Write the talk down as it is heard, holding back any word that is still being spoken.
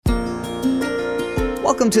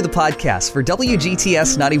Welcome to the podcast for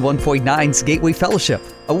WGTS 91.9's Gateway Fellowship,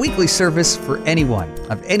 a weekly service for anyone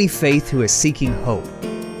of any faith who is seeking hope.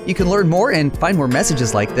 You can learn more and find more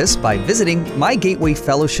messages like this by visiting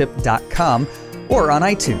mygatewayfellowship.com or on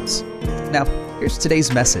iTunes. Now, here's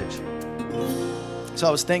today's message. So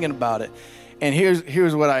I was thinking about it, and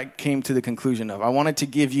here's what I came to the conclusion of. I wanted to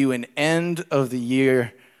give you an end of the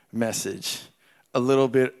year message a little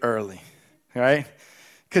bit early, right?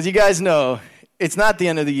 Because you guys know it's not the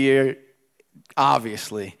end of the year,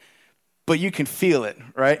 obviously, but you can feel it,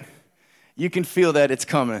 right? You can feel that it's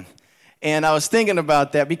coming. And I was thinking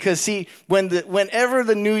about that because, see, whenever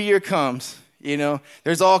the new year comes, you know,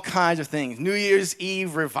 there's all kinds of things. New Year's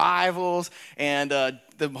Eve revivals, and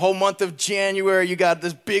the whole month of January, you got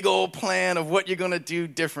this big old plan of what you're going to do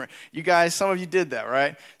different. You guys, some of you did that,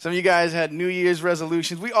 right? Some of you guys had New Year's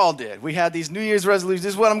resolutions. We all did. We had these New Year's resolutions.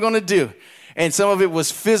 This is what I'm going to do. And some of it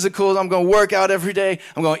was physical. I'm going to work out every day.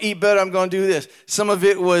 I'm going to eat better. I'm going to do this. Some of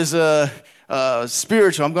it was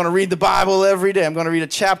spiritual. I'm going to read the Bible every day. I'm going to read a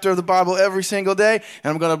chapter of the Bible every single day.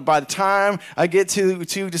 And I'm going to, by the time I get to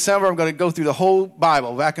December, I'm going to go through the whole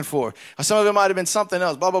Bible back and forth. Some of it might have been something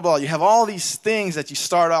else, blah, blah, blah. You have all these things that you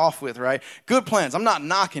start off with, right? Good plans. I'm not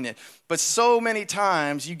knocking it. But so many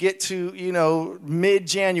times you get to,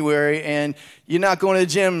 mid-January and you're not going to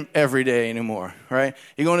the gym every day anymore, right?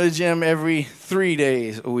 You're going to the gym every 3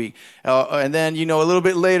 days a week. And then, a little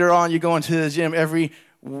bit later on, you're going to the gym every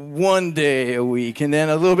 1 day a week. And then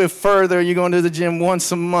a little bit further, you're going to the gym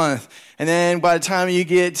once a month. And then by the time you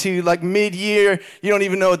get to like mid-year, you don't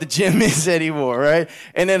even know what the gym is anymore, right?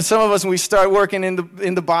 And then some of us, when we start working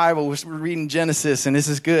in the Bible, we're reading Genesis, and this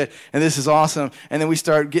is good, and this is awesome. And then we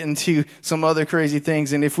start getting to some other crazy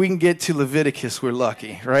things. And if we can get to Leviticus, we're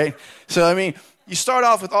lucky, right? So, you start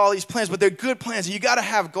off with all these plans, but they're good plans. You got to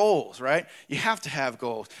have goals, right? You have to have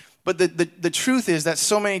goals. But the truth is that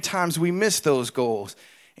so many times we miss those goals.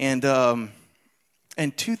 And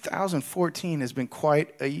 2014 has been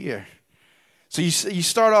quite a year. So you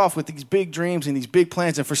start off with these big dreams and these big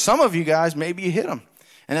plans. And for some of you guys, maybe you hit them.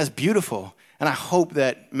 And that's beautiful. And I hope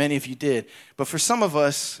that many of you did. But for some of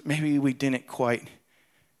us, maybe we didn't quite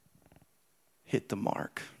hit the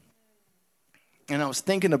mark. And I was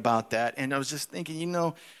thinking about that. And I was just thinking,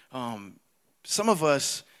 some of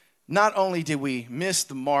us, not only did we miss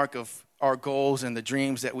the mark of our goals and the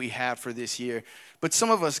dreams that we had for this year, but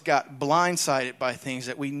some of us got blindsided by things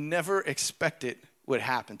that we never expected would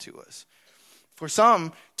happen to us. For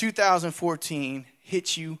some, 2014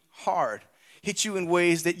 hit you hard, hit you in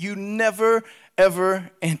ways that you never, ever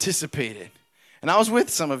anticipated. And I was with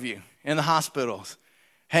some of you in the hospitals,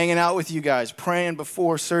 hanging out with you guys, praying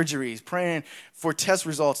before surgeries, praying for test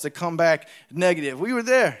results to come back negative. We were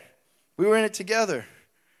there. We were in it together.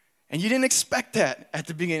 And you didn't expect that at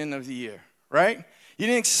the beginning of the year, right? You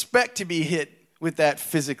didn't expect to be hit with that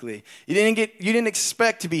physically. You didn't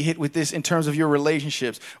expect to be hit with this in terms of your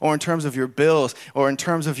relationships or in terms of your bills or in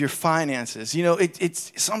terms of your finances.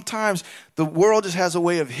 It's sometimes the world just has a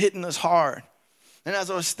way of hitting us hard. And as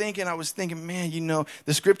I was thinking, man,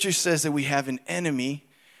 the scripture says that we have an enemy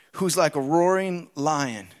who's like a roaring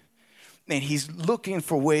lion, and he's looking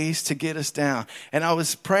for ways to get us down. And I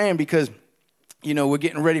was praying because we're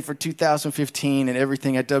getting ready for 2015 and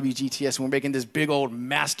everything at WGTS, and we're making this big old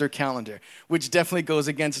master calendar, which definitely goes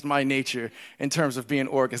against my nature in terms of being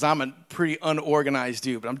organized. I'm a pretty unorganized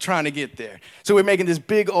dude, but I'm trying to get there. So we're making this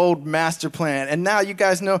big old master plan, and now you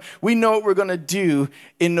guys know, we know what we're going to do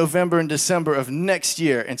in November and December of next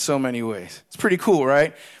year in so many ways. It's pretty cool,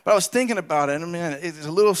 right? But I was thinking about it, and man, it's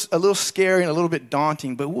a little scary and a little bit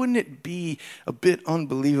daunting, but wouldn't it be a bit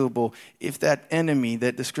unbelievable if that enemy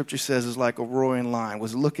that the scripture says is like a roaring lion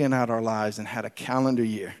was looking at our lives and had a calendar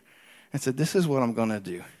year and said, this is what I'm going to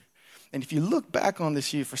do. And if you look back on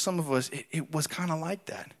this year, for some of us, it was kind of like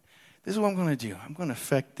that. This is what I'm going to do. I'm going to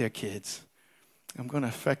affect their kids. I'm going to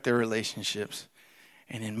affect their relationships.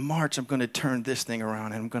 And in March, I'm going to turn this thing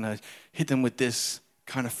around, and I'm going to hit them with this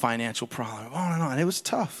kind of financial problem. On and on. It was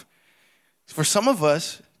tough. For some of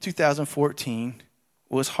us, 2014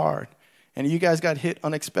 was hard. And you guys got hit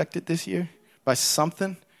unexpected this year by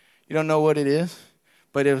something. You don't know what it is,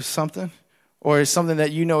 but it was something. Or it's something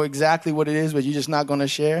that you know exactly what it is, but you're just not going to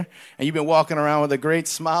share. And you've been walking around with a great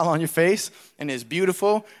smile on your face, and it's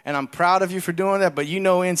beautiful, and I'm proud of you for doing that. But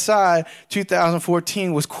inside,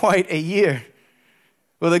 2014 was quite a year.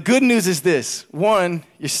 Well, the good news is this. One,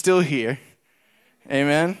 you're still here.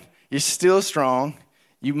 Amen. You're still strong.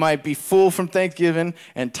 You might be full from Thanksgiving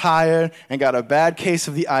and tired and got a bad case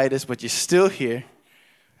of the itis, but you're still here.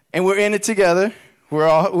 And we're in it together. We're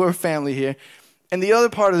a family here. And the other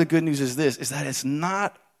part of the good news is this, is that it's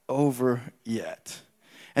not over yet.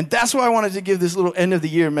 And that's why I wanted to give this little end of the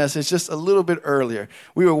year message just a little bit earlier.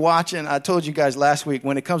 We were watching, I told you guys last week,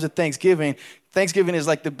 when it comes to Thanksgiving, Thanksgiving is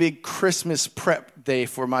like the big Christmas prep day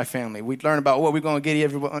for my family. We learn about what we're going to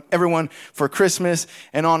get everyone for Christmas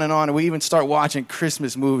and on. And we even start watching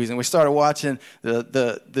Christmas movies. And we started watching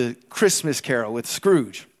the Christmas Carol with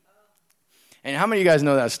Scrooge. And how many of you guys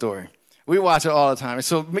know that story? We watch it all the time. And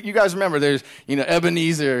so you guys remember there's,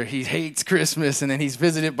 Ebenezer, he hates Christmas, and then he's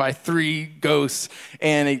visited by 3 ghosts,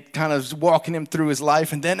 and he kind of is walking him through his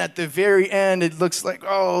life. And then at the very end, it looks like,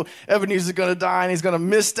 Ebenezer's going to die, and he's going to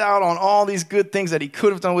miss out on all these good things that he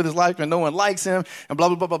could have done with his life, and no one likes him, and blah,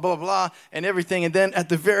 blah, blah, blah, blah, blah, and everything. And then at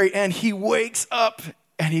the very end, he wakes up,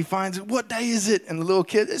 and he finds, what day is it? And the little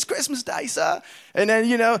kid, it's Christmas Day, sir. And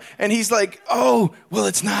then, and he's like, oh, well,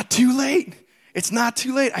 it's not too late. It's not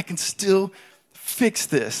too late. I can still fix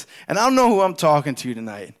this. And I don't know who I'm talking to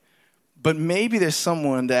tonight, but maybe there's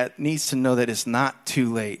someone that needs to know that it's not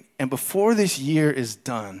too late. And before this year is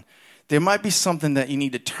done, there might be something that you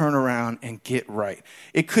need to turn around and get right.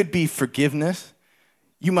 It could be forgiveness.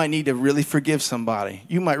 You might need to really forgive somebody.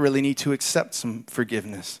 You might really need to accept some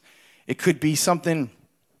forgiveness. It could be something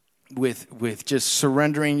with just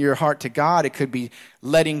surrendering your heart to God. It could be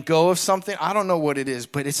letting go of something. I don't know what it is,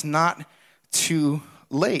 but it's not too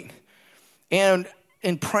late. And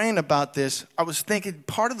in praying about this, I was thinking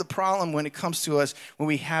part of the problem when it comes to us, when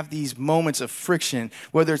we have these moments of friction,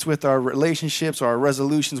 whether it's with our relationships or our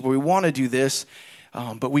resolutions where we want to do this,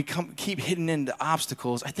 but we keep hitting into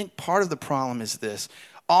obstacles. I think part of the problem is this.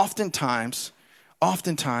 Oftentimes,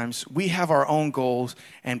 we have our own goals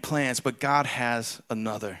and plans, but God has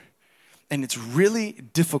another. And it's really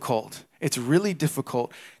difficult. It's really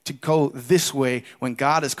difficult to go this way when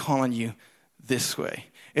God is calling you this way.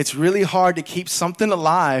 It's really hard to keep something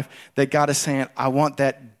alive that God is saying, I want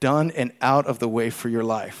that done and out of the way for your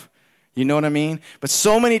life. You know what I mean? But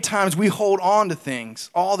so many times we hold on to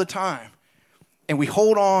things all the time. And we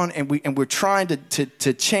hold on and we're trying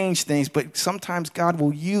to change things, but sometimes God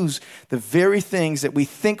will use the very things that we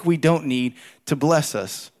think we don't need to bless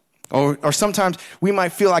us. Or sometimes we might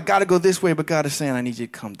feel, I got to go this way, but God is saying, I need you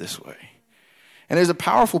to come this way. And there's a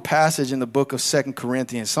powerful passage in the book of 2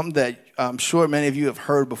 Corinthians, something that I'm sure many of you have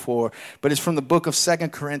heard before, but it's from the book of 2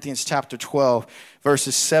 Corinthians chapter 12,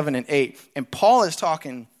 verses 7 and 8. And Paul is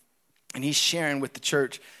talking, and he's sharing with the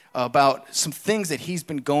church about some things that he's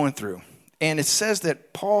been going through. And it says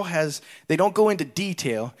that they don't go into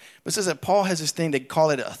detail, but it says that Paul has this thing, they call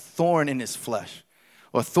it a thorn in his flesh,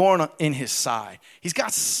 or a thorn in his side. He's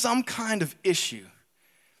got some kind of issue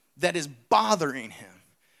that is bothering him.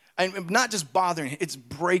 And not just bothering him, it's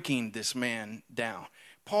breaking this man down.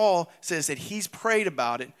 Paul says that he's prayed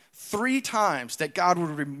about it 3 times, that God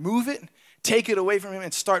would remove it, take it away from him,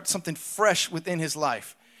 and start something fresh within his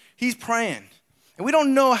life. He's praying. And we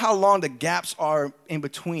don't know how long the gaps are in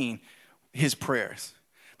between his prayers.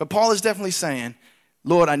 But Paul is definitely saying,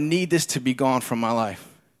 Lord, I need this to be gone from my life.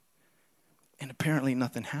 And apparently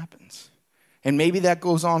nothing happens. And maybe that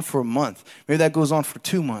goes on for a month. Maybe that goes on for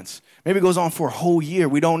 2 months. Maybe it goes on for a whole year.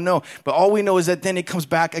 We don't know. But all we know is that then it comes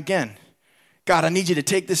back again. God, I need you to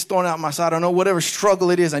take this thorn out of my side. I don't know, whatever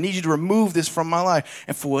struggle it is, I need you to remove this from my life.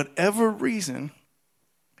 And for whatever reason,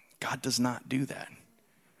 God does not do that. And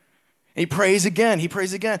he prays again.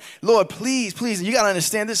 Lord, please, you got to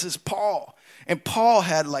understand, this is Paul. And Paul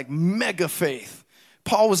had like mega faith.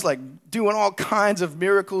 Paul was like doing all kinds of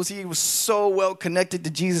miracles. He was so well connected to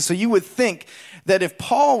Jesus. So you would think that if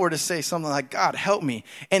Paul were to say something like, God, help me,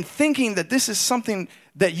 and thinking that this is something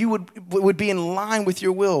that you would be in line with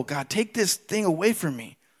your will, God, take this thing away from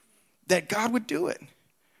me, that God would do it.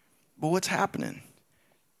 But what's happening?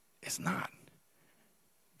 It's not.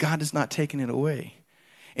 God is not taking it away.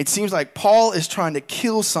 It seems like Paul is trying to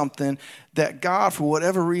kill something that God, for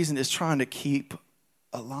whatever reason, is trying to keep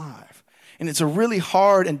alive. And it's a really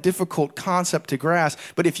hard and difficult concept to grasp.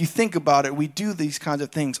 But if you think about it, we do these kinds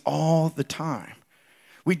of things all the time.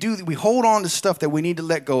 We hold on to stuff that we need to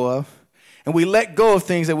let go of. And we let go of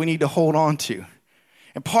things that we need to hold on to.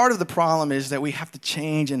 And part of the problem is that we have to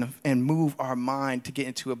change and move our mind to get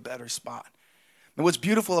into a better spot. And what's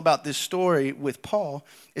beautiful about this story with Paul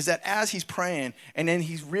is that as he's praying and then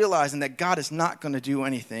he's realizing that God is not going to do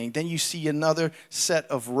anything, then you see another set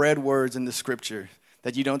of red words in the scripture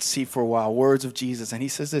that you don't see for a while, words of Jesus. And he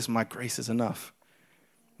says this, my grace is enough.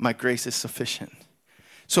 My grace is sufficient.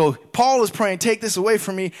 So Paul is praying, take this away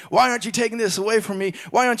from me. Why aren't you taking this away from me?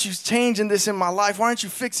 Why aren't you changing this in my life? Why aren't you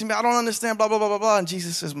fixing me? I don't understand, blah, blah, blah, blah, blah. And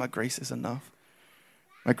Jesus says, my grace is enough.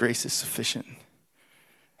 My grace is sufficient.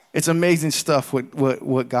 It's amazing stuff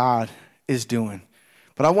what God is doing.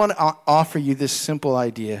 But I want to offer you this simple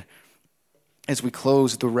idea. as we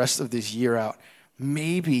close the rest of this year out,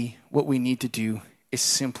 maybe what we need to do is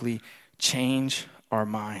simply change our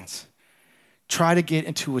minds. Try to get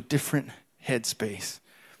into a different headspace.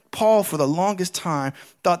 Paul, for the longest time,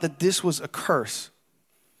 thought that this was a curse.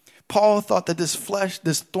 Paul thought that this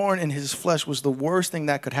thorn in his flesh was the worst thing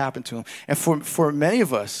that could happen to him. And for many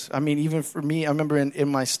of us, I mean, even for me, I remember in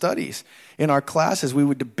my studies, in our classes, we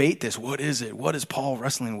would debate this. What is it? What is Paul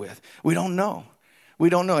wrestling with? We don't know. We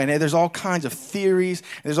don't know. And there's all kinds of theories.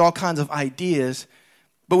 There's all kinds of ideas.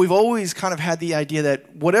 But we've always kind of had the idea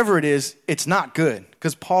that whatever it is, it's not good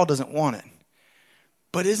because Paul doesn't want it.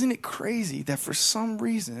 But isn't it crazy that for some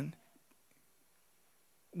reason,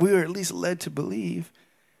 we are at least led to believe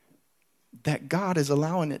that God is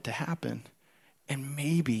allowing it to happen. And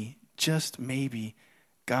maybe, just maybe,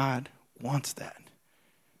 God wants that.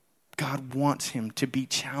 God wants him to be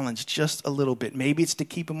challenged just a little bit. Maybe it's to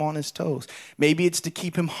keep him on his toes. Maybe it's to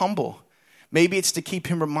keep him humble. Maybe it's to keep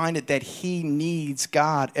him reminded that he needs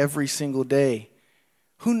God every single day.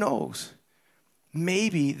 Who knows?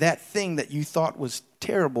 Maybe that thing that you thought was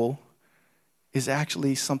terrible is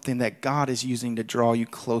actually something that God is using to draw you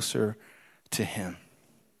closer to him.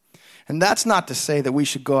 And that's not to say that we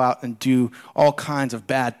should go out and do all kinds of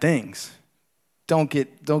bad things. Don't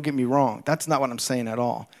get me wrong. That's not what I'm saying at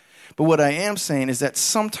all. But what I am saying is that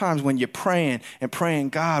sometimes when you're praying,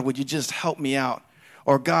 God, would you just help me out?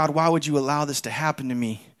 Or God, why would you allow this to happen to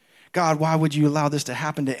me? God, why would you allow this to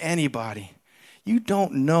happen to anybody? You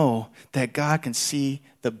don't know that God can see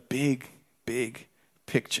the big, big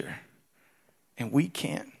picture. And we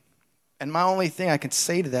can't. And my only thing I can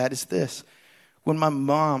say to that is this. When my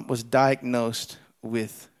mom was diagnosed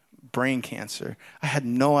with brain cancer, I had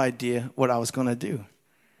no idea what I was going to do.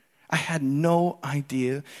 I had no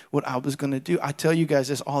idea what I was going to do. I tell you guys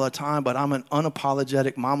this all the time, but I'm an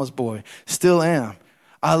unapologetic mama's boy. Still am.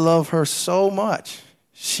 I love her so much.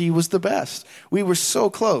 She was the best. We were so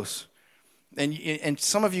close. And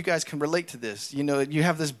some of you guys can relate to this. You know, you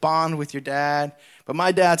have this bond with your dad, but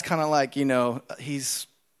my dad's kind of like, he's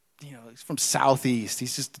from Southeast.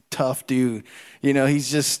 He's just a tough dude.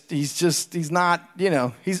 He's not,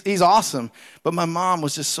 he's awesome. But my mom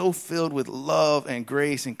was just so filled with love and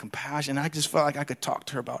grace and compassion. I just felt like I could talk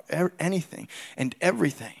to her about anything and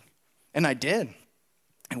everything. And I did.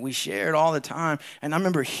 And we shared all the time. And I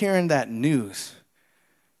remember hearing that news.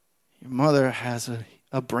 Your mother has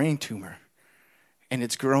a brain tumor. And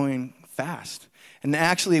it's growing fast. And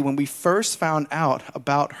actually, when we first found out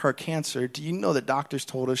about her cancer, do you know the doctors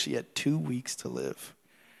told us she had 2 weeks to live?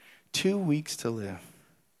 2 weeks to live.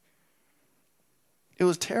 It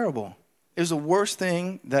was terrible. It was the worst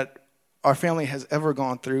thing that our family has ever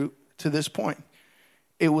gone through to this point.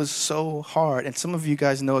 It was so hard. And some of you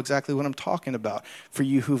guys know exactly what I'm talking about. For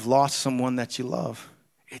you who've lost someone that you love,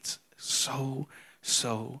 it's so,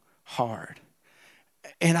 so hard.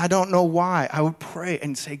 And I don't know why. I would pray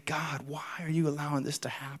and say, God, why are you allowing this to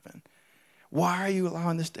happen? Why are you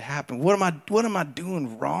allowing this to happen? What am I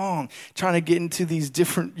doing wrong? Trying to get into these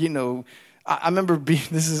different, I remember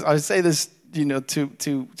I say this,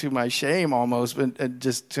 to my shame almost, but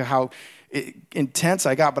just to how intense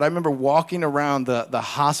I got. But I remember walking around the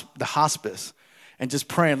hospice and just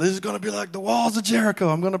praying, this is going to be like the walls of Jericho.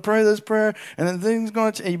 I'm going to pray this prayer and then things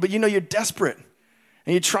going to change. But you're desperate.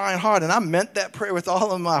 And you're trying hard. And I meant that prayer with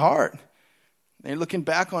all of my heart. And looking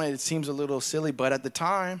back on it, it seems a little silly. But at the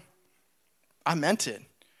time, I meant it.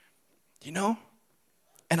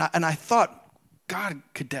 And I thought God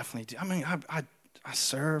could definitely do. I mean, I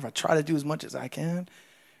serve. I try to do as much as I can.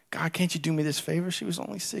 God, can't you do me this favor? She was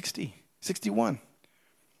only 60, 61.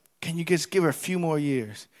 Can you just give her a few more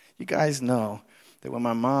years? You guys know that when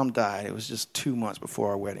my mom died, it was just 2 months before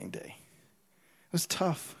our wedding day. It was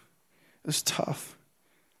tough. It was tough.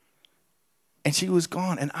 And she was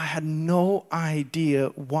gone, and I had no idea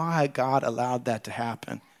why God allowed that to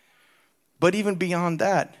happen. But even beyond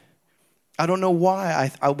that, I don't know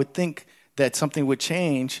why I would think that something would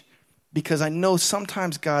change, because I know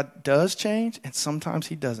sometimes God does change, and sometimes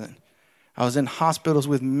he doesn't. I was in hospitals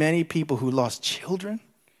with many people who lost children,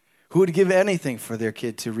 who would give anything for their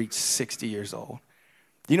kid to reach 60 years old.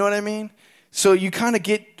 You know what I mean? So I kind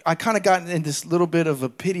of got in this little bit of a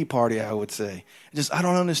pity party, I would say. I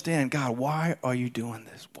don't understand. God, why are you doing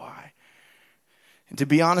this? Why? And to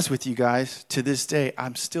be honest with you guys, to this day,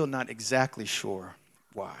 I'm still not exactly sure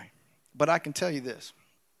why. But I can tell you this.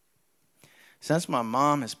 Since my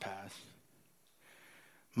mom has passed,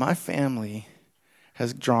 my family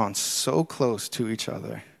has drawn so close to each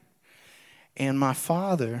other. And my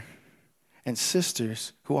father and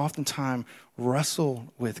sisters, who oftentimes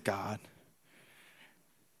wrestle with God,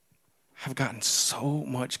 have gotten so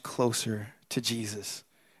much closer to Jesus.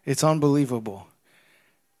 It's unbelievable.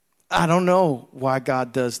 I don't know why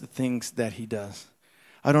God does the things that he does.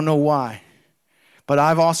 I don't know why. But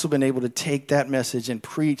I've also been able to take that message and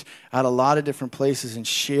preach at a lot of different places and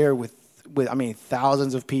share with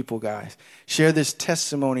thousands of people, guys. Share this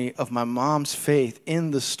testimony of my mom's faith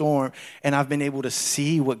in the storm, and I've been able to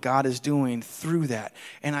see what God is doing through that.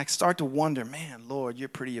 And I start to wonder, man, Lord, you're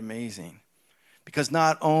pretty amazing. Because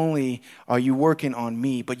not only are you working on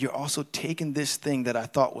me, but you're also taking this thing that I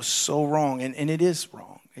thought was so wrong, and it is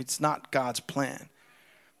wrong. It's not God's plan.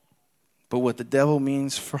 But what the devil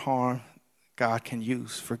means for harm, God can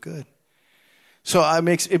use for good. So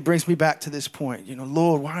it brings me back to this point.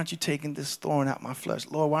 Lord, why aren't you taking this thorn out my flesh?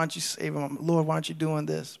 Lord, why aren't you saving him? Lord, why aren't you doing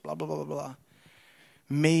this? Blah, blah, blah, blah, blah.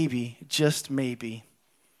 Maybe, just maybe,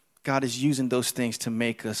 God is using those things to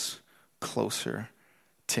make us closer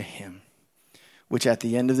to him, which at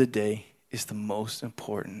the end of the day is the most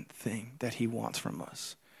important thing that he wants from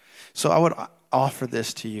us. So I would offer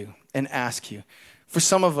this to you and ask you, for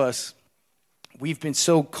some of us, we've been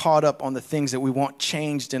so caught up on the things that we want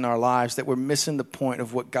changed in our lives that we're missing the point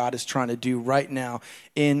of what God is trying to do right now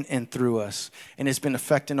in and through us. And it's been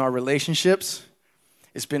affecting our relationships.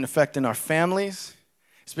 It's been affecting our families.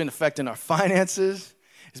 It's been affecting our finances.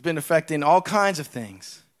 It's been affecting all kinds of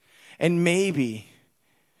things. And maybe,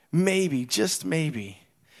 just maybe,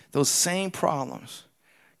 those same problems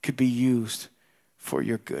could be used for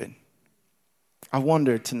your good. I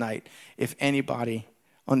wonder tonight if anybody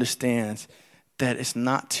understands that it's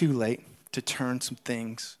not too late to turn some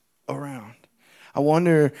things around. I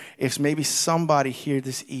wonder if maybe somebody here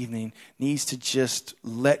this evening needs to just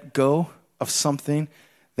let go of something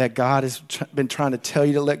that God has been trying to tell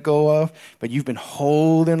you to let go of, but you've been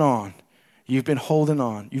holding on. You've been holding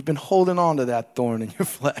on. You've been holding on to that thorn in your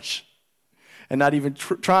flesh and not even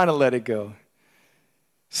trying to let it go.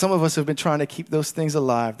 Some of us have been trying to keep those things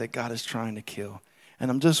alive that God is trying to kill. And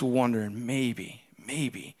I'm just wondering, maybe,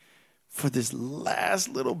 for this last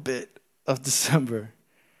little bit of December,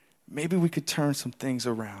 maybe we could turn some things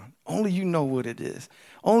around. Only you know what it is.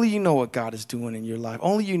 Only you know what God is doing in your life.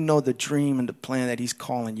 Only you know the dream and the plan that he's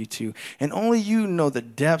calling you to. And only you know the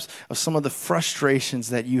depths of some of the frustrations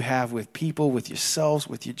that you have with people, with yourselves,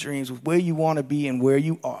 with your dreams, with where you want to be and where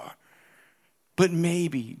you are. But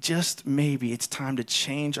maybe, just maybe, it's time to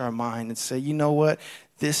change our mind and say, you know what?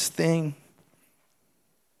 This thing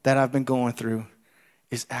that I've been going through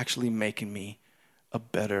is actually making me a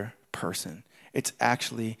better person. It's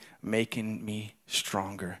actually making me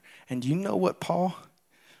stronger. And you know what Paul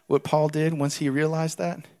did once he realized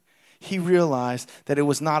that? He realized that it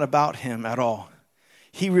was not about him at all.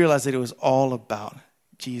 He realized that it was all about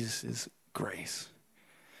Jesus' grace.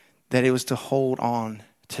 That it was to hold on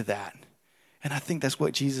to that. And I think that's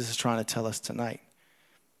what Jesus is trying to tell us tonight.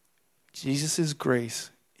 Jesus'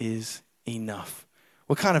 grace is enough.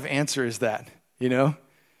 What kind of answer is that?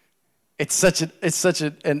 It's such an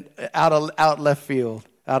out of left field.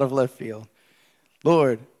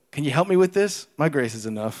 Lord, can you help me with this? My grace is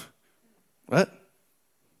enough. What?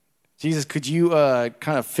 Jesus, could you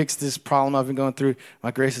kind of fix this problem I've been going through?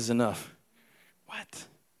 My grace is enough. What?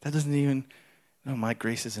 That doesn't even, no, my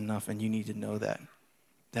grace is enough, and you need to know that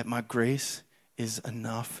my grace is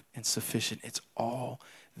enough and sufficient. It's all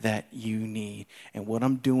that you need. And what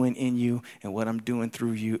I'm doing in you and what I'm doing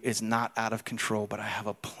through you is not out of control, but I have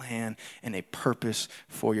a plan and a purpose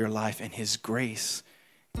for your life, and his grace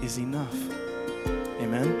is enough.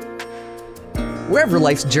 Amen. Wherever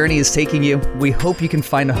life's journey is taking you, we hope you can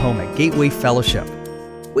find a home at Gateway Fellowship.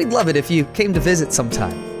 We'd love it if you came to visit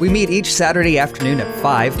sometime. We meet each Saturday afternoon at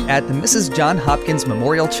 5 at the Mrs. John Hopkins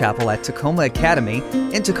Memorial Chapel at Tacoma Academy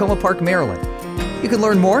in Tacoma Park, Maryland. You can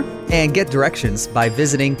learn more and get directions by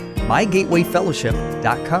visiting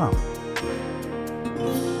mygatewayfellowship.com.